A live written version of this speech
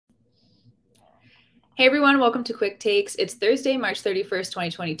Hey everyone, welcome to Quick Takes. It's Thursday, March 31st,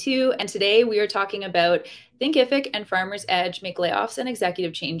 2022, and today we are talking about Thinkific and Farmers Edge make layoffs and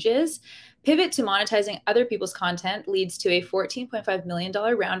executive changes. Pivot to monetizing other people's content leads to a $14.5 million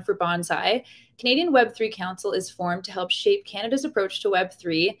round for Bonsai. Canadian Web3 Council is formed to help shape Canada's approach to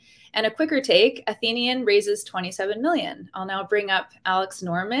Web3. And a quicker take, Athennian raises 27 million. I'll now bring up Alex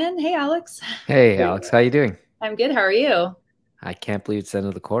Norman. Hey, Alex. Hey Alex, how you doing? I'm good. How are you? I can't believe it's the end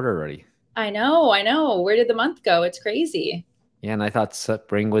of the quarter already. I know, I know. Where did the month go? It's crazy. Yeah, and I thought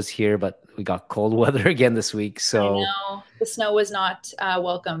spring was here, but we got cold weather again this week. I So know the snow was not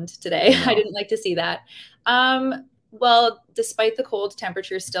welcomed today. I no. didn't like to see that. Well, despite the cold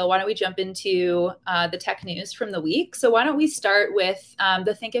temperatures still, why don't we jump into the tech news from the week? So why don't we start with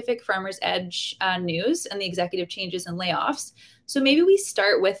the Thinkific Farmers Edge news and the executive changes and layoffs. So maybe we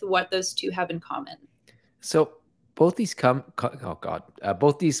start with what those two have in common. So both these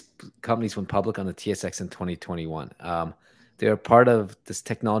both these companies went public on the TSX in 2021. They're part of this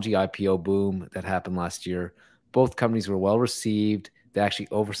technology IPO boom that happened last year. Both companies were well received. They actually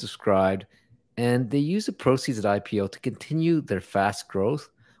oversubscribed, and they used the proceeds of IPO to continue their fast growth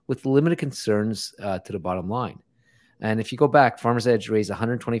with limited concerns to the bottom line. And if you go back, Farmers Edge raised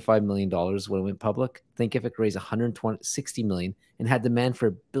 $125 million when it went public. Thinkific raised $160 million and had demand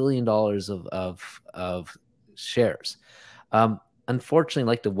for $1 billion of shares. Unfortunately,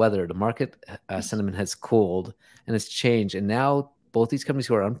 like the weather, the market sentiment has cooled and it's changed. And now both these companies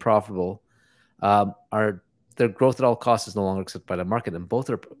who are unprofitable are their growth at all costs is no longer accepted by the market, and both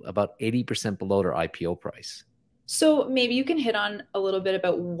are about 80% below their IPO price. So maybe you can hit on a little bit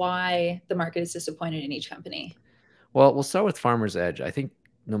about why the market is disappointed in each company. Well, we'll start with Farmers Edge. I think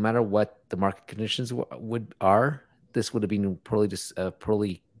no matter what the market conditions this would have been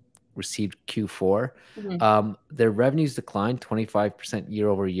poorly received Q4. Mhm. Their revenues declined 25% year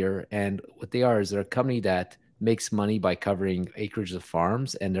over year, and what they are is they're a company that makes money by covering acreage of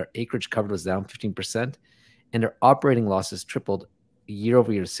farms, and their acreage covered was down 15%, and their operating losses tripled year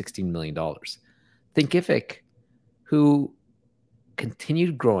over year to $16 million. Thinkific, who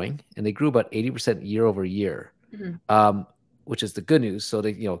continued growing, and they grew about 80% year over year, Mhm. which is the good news. So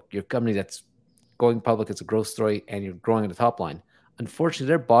your company that's going public, it's a growth story, and you're growing at the top line. Unfortunately,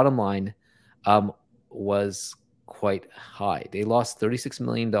 their bottom line was quite high. They lost $36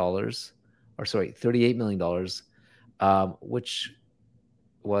 million, or sorry, $38 million, which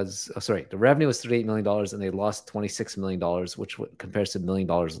was the revenue was $38 million, and they lost $26 million, which compares to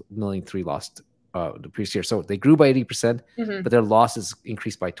 $1.3 million lost the previous year. So they grew by 80%, Mhm. but their losses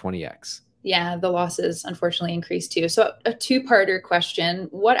increased by 20x. Yeah, the losses unfortunately increased too. So a two-parter question.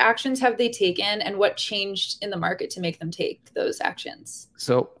 What actions have they taken and what changed in the market to make them take those actions?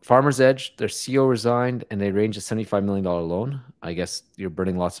 So Farmers Edge, their CEO resigned, and they arranged a $75 million loan. I guess you're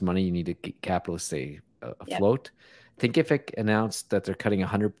burning lots of money. You need to get capital to stay Yep. afloat. Thinkific announced that they're cutting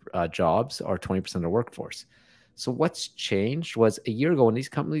 100 jobs, or 20% of their workforce. So what's changed was a year ago when these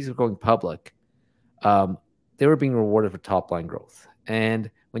companies were going public, um, they were being rewarded for top line growth. And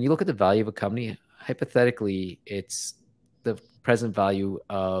when you look at the value of a company, hypothetically, it's the present value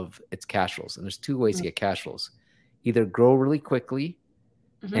of its cash flows. And there's two ways to get cash flows: either grow really quickly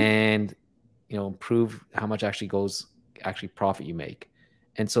Mm-hmm. and improve how much actually profit you make.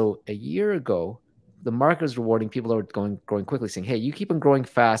 And so a year ago, the market was rewarding people that were growing quickly, saying, "Hey, you keep on growing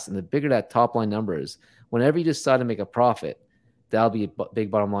fast, and the bigger that top line number is, whenever you decide to make a profit, that'll be a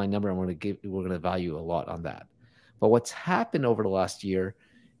big bottom line number, and we're going to value a lot on that." But what's happened over the last year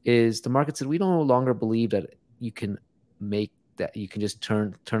is the market said we no longer believe that you can just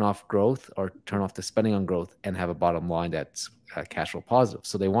turn off growth or turn off the spending on growth and have a bottom line that's cash flow positive.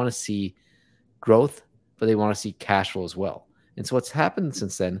 So they want to see growth, but they want to see cash flow as well. And so what's happened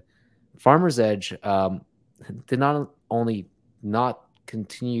since then, Farmers Edge did not only not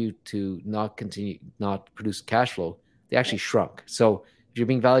produce cash flow, they actually shrunk. So if you're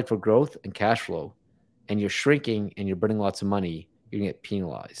being valued for growth and cash flow, and you're shrinking and you're burning lots of money, you're gonna get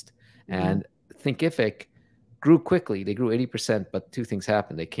penalized. Mm-hmm. And Thinkific grew quickly. They grew 80%, but two things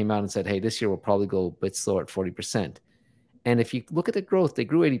happened. They came out and said, "Hey, this year we'll probably go a bit slower at 40%." And if you look at the growth, they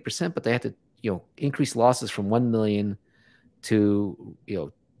grew 80%, but they had to, increase losses from 1 million to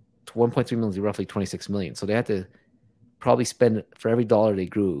 1.3 million to roughly 26 million. So they had to probably spend, for every dollar they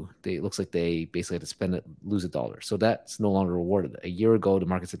grew, it looks like they basically had to spend it, lose a dollar. So that's no longer rewarded. A year ago, the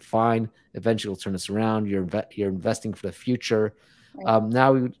market said, "Fine, eventually we'll turn this around. You're investing for the future." Right.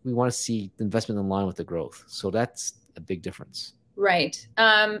 Now we want to see the investment in line with the growth. So that's a big difference. Right.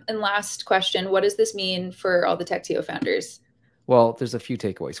 And last question, what does this mean for all the TechTO founders? Well, there's a few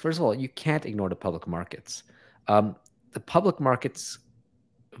takeaways. First of all, you can't ignore the public markets. The public markets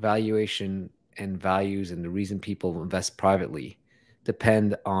valuation and values and the reason people invest privately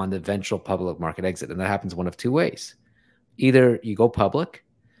depend on the eventual public market exit. And that happens one of two ways. Either you go public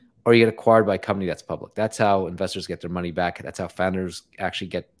or you get acquired by a company that's public. That's how investors get their money back. That's how founders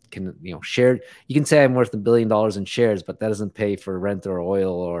actually can share. You can say I'm worth $1 billion in shares, but that doesn't pay for rent or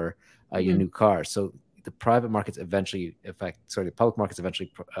oil or your new car. So the private markets eventually the public markets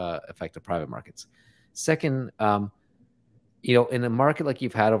eventually affect the private markets. Second, in a market like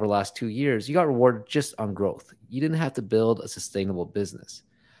you've had over the last 2 years, you got rewarded just on growth. You didn't have to build a sustainable business.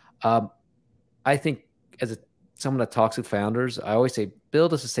 I think as someone that talks with founders, I always say,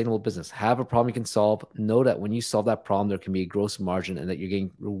 build a sustainable business. Have a problem you can solve. Know that when you solve that problem, there can be a gross margin and that you're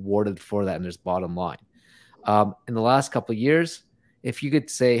getting rewarded for that and there's bottom line. In the last couple of years, if you could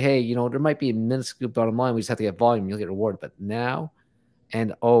say, hey, there might be a minuscule bottom line, we just have to get volume, you'll get rewarded. But now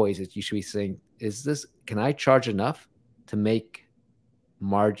and always, you should be saying, can I charge enough to make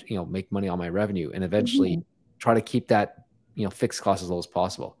make money on my revenue and eventually try to keep that, fixed cost as low as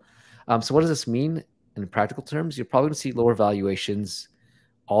possible. So what does this mean in practical terms? You're probably going to see lower valuations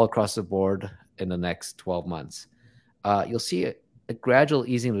all across the board in the next 12 months. You'll see a gradual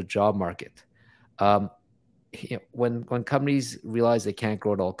easing of the job market. When companies realize they can't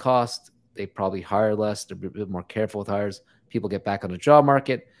grow at all costs, they probably hire less. They're a bit more careful with hires. People get back on the job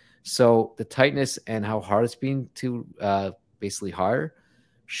market. So the tightness and how hard it's been to basically hire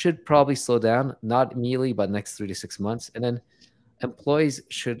should probably slow down, not immediately, but next 3 to 6 months. And then employees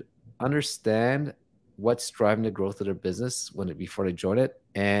should understand what's driving the growth of their business before they join it,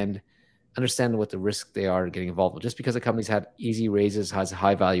 and understand what the risk they are getting involved with. Just because a company's had easy raises, has a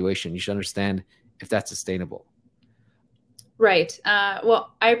high valuation, you should understand if that's sustainable. Right.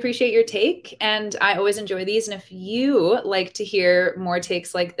 Well, I appreciate your take, and I always enjoy these. And if you like to hear more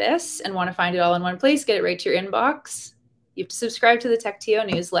takes like this and want to find it all in one place, get it right to your inbox, you have to subscribe to the TechTO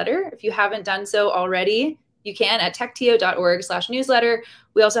newsletter. If you haven't done so already, you can at techto.org/newsletter.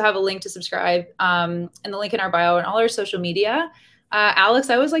 We also have a link to subscribe and the link in our bio and all our social media. Alex,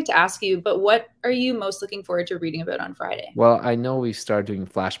 I always like to ask you, but what are you most looking forward to reading about on Friday? Well, I know we've started doing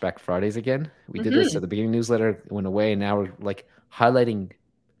Flashback Fridays again. We did this at the beginning of the newsletter, it went away, and now we're like highlighting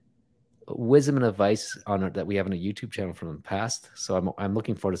wisdom and advice that we have on a YouTube channel from the past. So I'm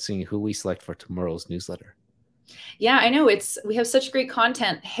looking forward to seeing who we select for tomorrow's newsletter. Yeah, I know we have such great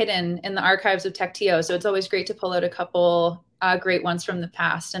content hidden in the archives of TechTO. So it's always great to pull out a couple great ones from the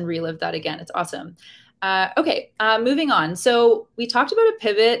past and relive that again. It's awesome. Okay, moving on. So we talked about a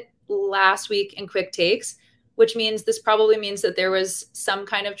pivot last week in Quick Takes, which means this probably means that there was some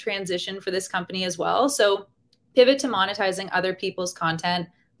kind of transition for this company as well. So pivot to monetizing other people's content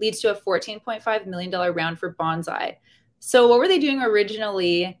leads to a $14.5 million round for Bonsai. So what were they doing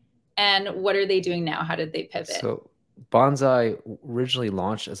originally, and what are they doing now? How did they pivot? So Bonsai originally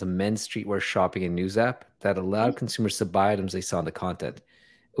launched as a men's streetwear shopping and news app that allowed consumers to buy items they saw in the content.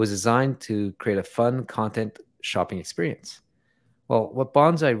 It was designed to create a fun content shopping experience. Well, what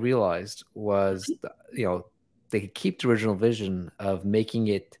Bonsai realized was, they could keep the original vision of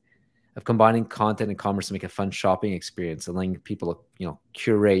combining content and commerce to make a fun shopping experience, allowing people to,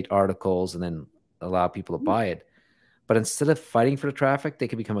 curate articles and then allow people to buy it. But instead of fighting for the traffic, they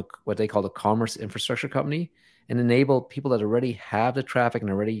could become what they call a commerce infrastructure company and enable people that already have the traffic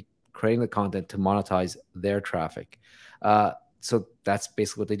and already creating the content to monetize their traffic. So that's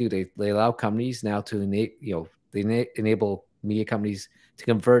basically what they do. They allow companies now to enable media companies to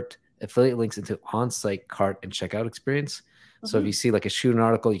convert affiliate links into on-site cart and checkout experience. So if you see like a shoot an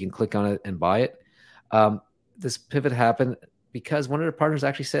article, you can click on it and buy it. This pivot happened because one of their partners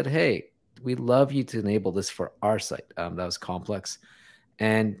actually said, hey, we'd love you to enable this for our site. That was complex.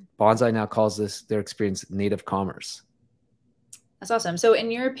 And Bonsai now calls their experience native commerce. That's awesome. So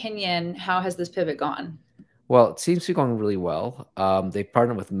in your opinion, how has this pivot gone? Well, it seems to be going really well. They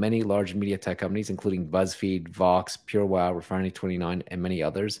partnered with many large media tech companies, including BuzzFeed, Vox, PureWow, Refinery29, and many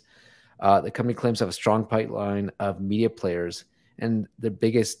others. The company claims to have a strong pipeline of media players, and the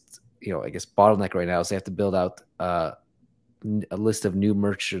biggest, bottleneck right now is they have to build out a list of new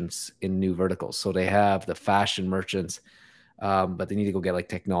merchants in new verticals. So they have the fashion merchants, but they need to go get like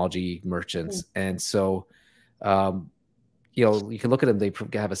technology merchants. And so, you can look at them. They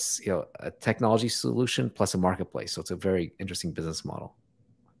have a technology solution plus a marketplace. So it's a very interesting business model.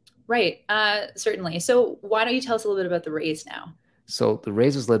 Right. Certainly. So why don't you tell us a little bit about the raise now? So the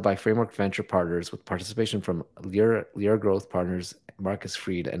raise was led by Framework Venture Partners with participation from Lyra Growth Partners, Marcus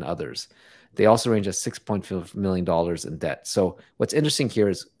Freed, and others. They also range at $6.5 million in debt. So what's interesting here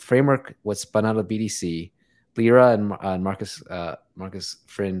is Framework was spun out of BDC. Lyra and Marcus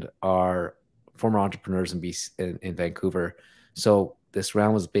Friend are former entrepreneurs in Vancouver. So this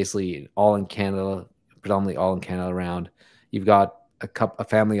round was basically all in Canada, predominantly all in Canada round. You've got a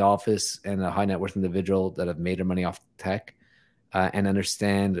family office and a high net worth individual that have made their money off tech and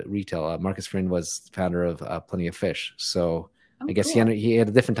understand retail. Marcus Friend was founder of Plenty of Fish. So I guess cool. he had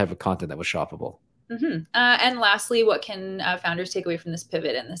a different type of content that was shoppable. And lastly, what can founders take away from this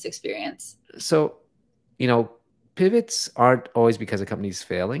pivot and this experience? So, pivots aren't always because a company's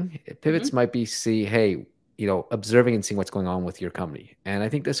failing. Pivots might be hey, observing and seeing what's going on with your company. And I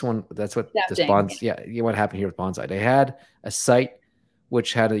think that's what what happened here with Bonsai. They had a site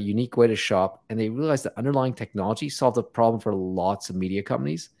which had a unique way to shop, and they realized that underlying technology solved a problem for lots of media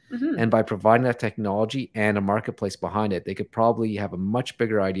companies. And by providing that technology and a marketplace behind it, they could probably have a much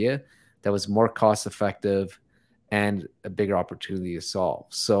bigger idea that was more cost effective and a bigger opportunity to solve.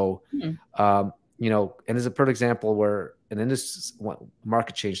 So, and there's a perfect example where an industry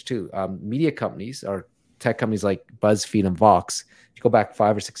market change too. Media companies or tech companies like BuzzFeed and Vox, if you go back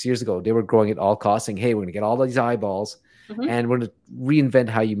 5 or 6 years ago, they were growing at all costs, saying, hey, we're going to get all these eyeballs and we're going to reinvent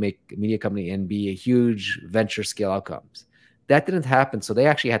how you make a media company and be a huge venture scale outcomes. That didn't happen. So they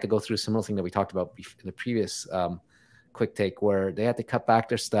actually had to go through a similar thing that we talked about in the previous quick take, where they had to cut back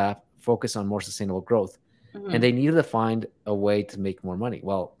their staff, focus on more sustainable growth. And they needed to find a way to make more money.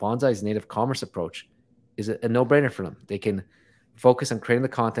 Well, Bonsai's native commerce approach is a no-brainer for them. They can focus on creating the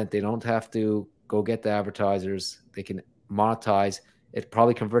content. They don't have to go get the advertisers. They can monetize. It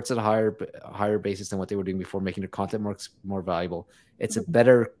probably converts at a higher basis than what they were doing before, making their content more valuable. It's a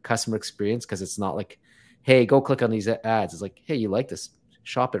better customer experience because it's not like, hey, go click on these ads. It's like, hey, you like this?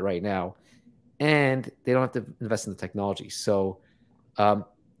 Shop it right now. And they don't have to invest in the technology. So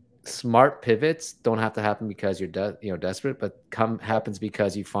smart pivots don't have to happen because you're desperate, but happens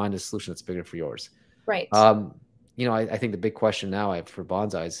because you find a solution that's bigger for yours. Right. I think the big question now for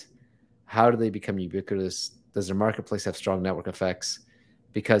Bonsai is, how do they become ubiquitous? Does their marketplace have strong network effects?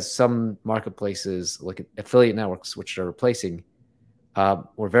 Because some marketplaces, like affiliate networks, which they're replacing,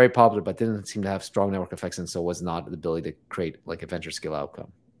 were very popular, but didn't seem to have strong network effects, and so was not the ability to create like a venture scale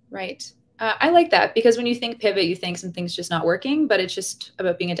outcome. Right. I like that, because when you think pivot, you think something's just not working, but it's just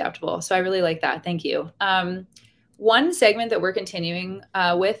about being adaptable. So I really like that. Thank you. One segment that we're continuing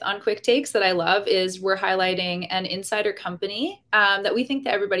with on Quick Takes that I love is we're highlighting an insider company that we think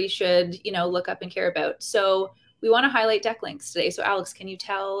that everybody should, look up and care about. So we want to highlight DeckLinks today. So Alex, can you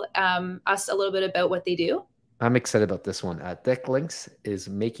tell us a little bit about what they do? I'm excited about this one. DeckLinks is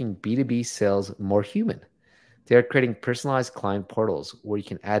making B2B sales more human. They're creating personalized client portals where you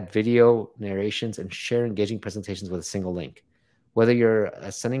can add video, narrations, and share engaging presentations with a single link. Whether you're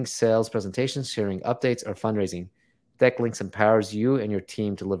sending sales presentations, sharing updates, or fundraising, DeckLinks empowers you and your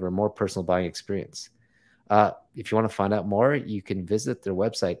team to deliver a more personal buying experience. If you want to find out more, you can visit their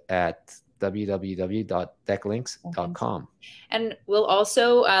website at www.decklinks.com. And we'll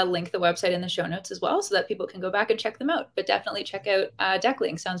also link the website in the show notes as well so that people can go back and check them out. But definitely check out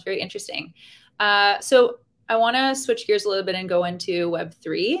DeckLinks. Sounds very interesting. So I want to switch gears a little bit and go into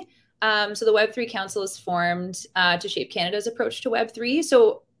Web3. So the Web3 Council is formed to shape Canada's approach to Web3.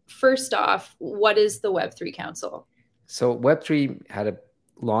 So first off, what is the Web3 Council? So Web3 had a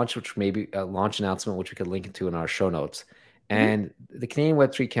launch, which maybe a launch announcement, which we could link to in our show notes. And the Canadian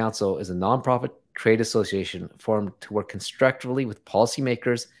Web3 Council is a nonprofit trade association formed to work constructively with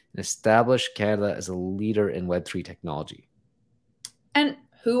policymakers and establish Canada as a leader in Web3 technology. And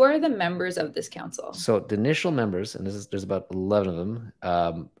who are the members of this council? So the initial members, and there's about 11 of them,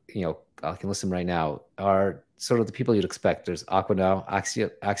 I can list them right now, are sort of the people you'd expect. There's Aquanow,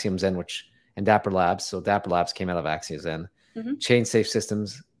 Axiom Zen, and Dapper Labs. So Dapper Labs came out of Axiom Zen. Chain Safe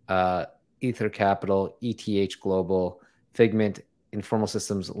Systems, Ether Capital, ETH Global, Figment, Informal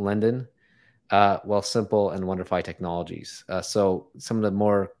Systems, Lendon, Simple, and Wonderfy Technologies. So some of the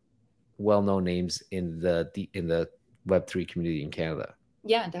more well-known names in the Web3 community in Canada.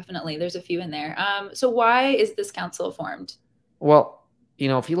 Yeah, definitely. There's a few in there. So why is this council formed? Well,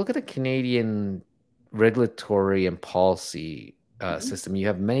 if you look at the Canadian regulatory and policy system, you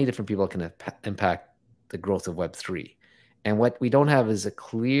have many different people that can impact the growth of Web3. And what we don't have is a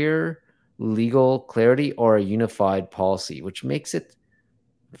clear legal clarity or a unified policy, which makes it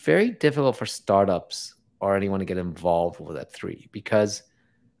very difficult for startups or anyone to get involved with Web3. Because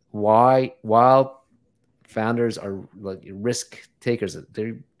while founders are like risk takers,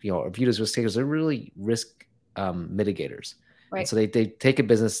 they're viewed as risk takers, they're really risk mitigators. Right. So they take a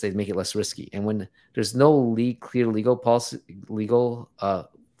business, they make it less risky. And when there's no clear legal policy,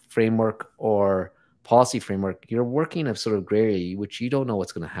 framework or policy framework, you're working in a sort of gray area, which you don't know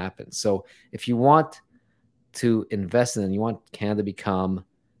what's going to happen. So if you want to invest in and you want Canada to become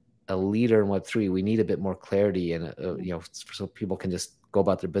a leader in Web3, we need a bit more clarity and, so people can just go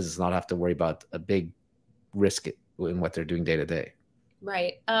about their business, not have to worry about a big risk in what they're doing day to day.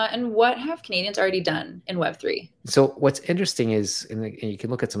 Right. And what have Canadians already done in Web3? So what's interesting is, and you can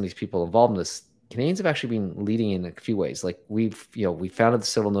look at some of these people involved in this, Canadians have actually been leading in a few ways. Like we founded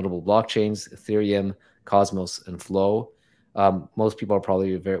several notable blockchains: Ethereum, Cosmos, and Flow. Most people are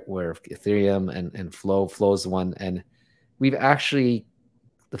probably very aware of Ethereum and Flow. Flow is the one, and we've actually,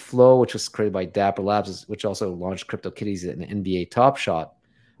 the Flow, which was created by Dapper Labs, which also launched CryptoKitties and NBA Top Shot.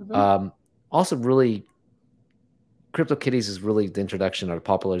 Also really, CryptoKitties is really the introduction or the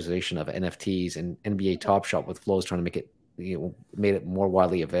popularization of NFTs, and NBA Top Shot with Flow is trying to make it, made it more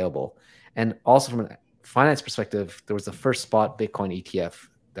widely available. And also from a finance perspective, there was the first spot Bitcoin ETF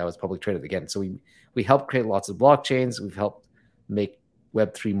that was publicly traded again. So we helped create lots of blockchains. We've helped make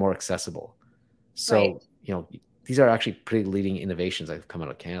Web3 more accessible. So, these are actually pretty leading innovations that have come out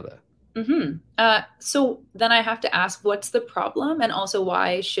of Canada. So then I have to ask, what's the problem? And also,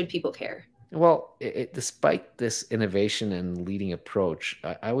 why should people care? Well, despite this innovation and leading approach,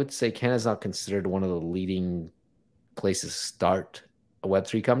 I would say Canada is not considered one of the leading places to start a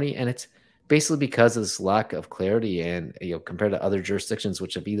Web3 company. And it's basically because of this lack of clarity and, compared to other jurisdictions,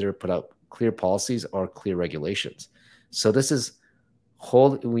 which have either put out clear policies or clear regulations. So this is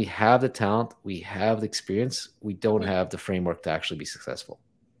we have the talent, we have the experience, we don't have the framework to actually be successful.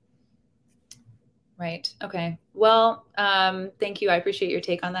 Right. Okay. Well, thank you. I appreciate your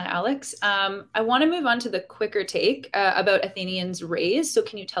take on that, Alex. I want to move on to the quicker take about Athennian's raise. So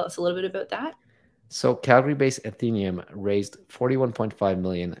can you tell us a little bit about that? So Calgary-based Athennian raised $41.5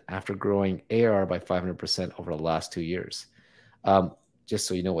 million after growing ARR by 500% over the last 2 years. Just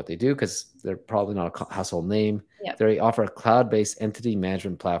so you know what they do, because they're probably not a household name. Yep. They offer a cloud-based entity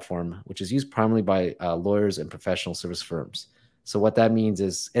management platform, which is used primarily by lawyers and professional service firms. So what that means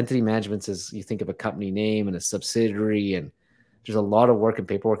is entity management is, you think of a company name and a subsidiary, and there's a lot of work and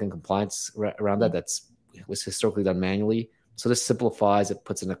paperwork and compliance around that was historically done manually. So this simplifies it,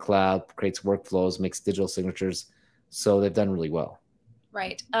 puts in a cloud, creates workflows, makes digital signatures. So they've done really well.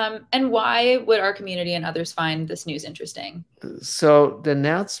 Right. And why would our community and others find this news interesting? So the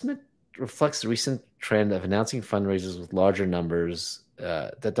announcement reflects the recent trend of announcing fundraisers with larger numbers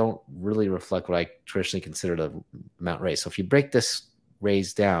that don't really reflect what I traditionally consider the amount raised. So if you break this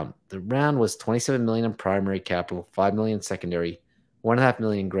raise down, the round was $27 million in primary capital, $5 million in secondary, $1.5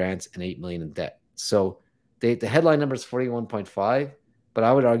 million in grants, and $8 million in debt. So the headline number is 41.5, but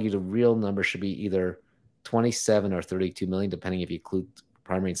I would argue the real number should be either 27 or 32 million, depending if you include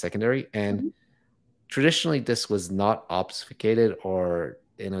primary and secondary. And traditionally, this was not obfuscated, and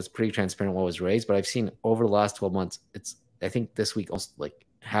it was pretty transparent what was raised. But I've seen over the last 12 months, I think this week, almost like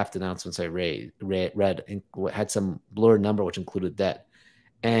half the announcements I read had some blurred number, which included debt.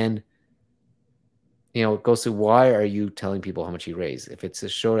 And, it goes to, why are you telling people how much you raise? If it's to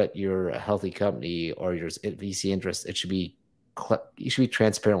show that you're a healthy company or your VC interest, you should be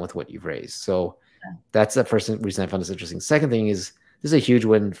transparent with what you've raised. So that's the first reason I found this interesting. Second thing is, this is a huge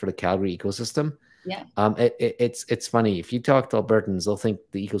win for the Calgary ecosystem. Yeah. It's funny. If you talk to Albertans, they'll think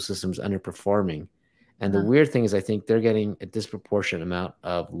the ecosystem is underperforming. And the weird thing is, I think they're getting a disproportionate amount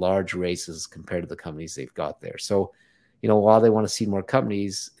of large raises compared to the companies they've got there. So, while they want to see more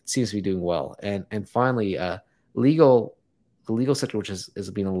companies, it seems to be doing well. And finally, the legal sector, which has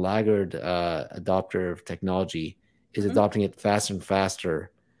been a laggard adopter of technology, is adopting it faster and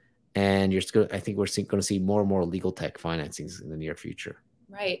faster. And I think we're going to see more and more legal tech financings in the near future.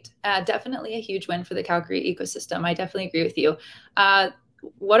 Right. Definitely a huge win for the Calgary ecosystem. I definitely agree with you.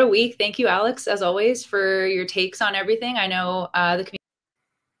 What a week. Thank you, Alex, as always, for your takes on everything. I know the community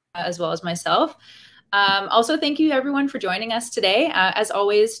as well as myself. Also, thank you everyone for joining us today. As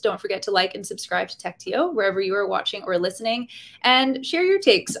always, don't forget to like and subscribe to TechTO wherever you are watching or listening, and share your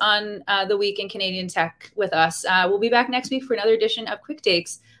takes on the week in Canadian tech with us. We'll be back next week for another edition of Quick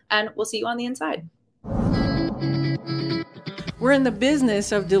Takes, and we'll see you on the inside. We're in the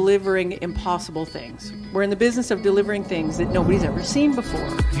business of delivering impossible things. We're in the business of delivering things that nobody's ever seen before.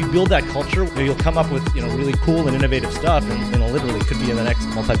 If you build that culture, you'll come up with really cool and innovative stuff, and literally could be in the next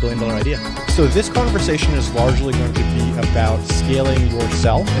multi-billion-dollar idea. So this conversation is largely going to be about scaling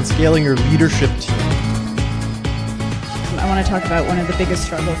yourself and scaling your leadership team. I want to talk about one of the biggest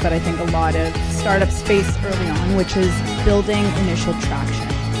struggles that I think a lot of startups face early on, which is building initial traction.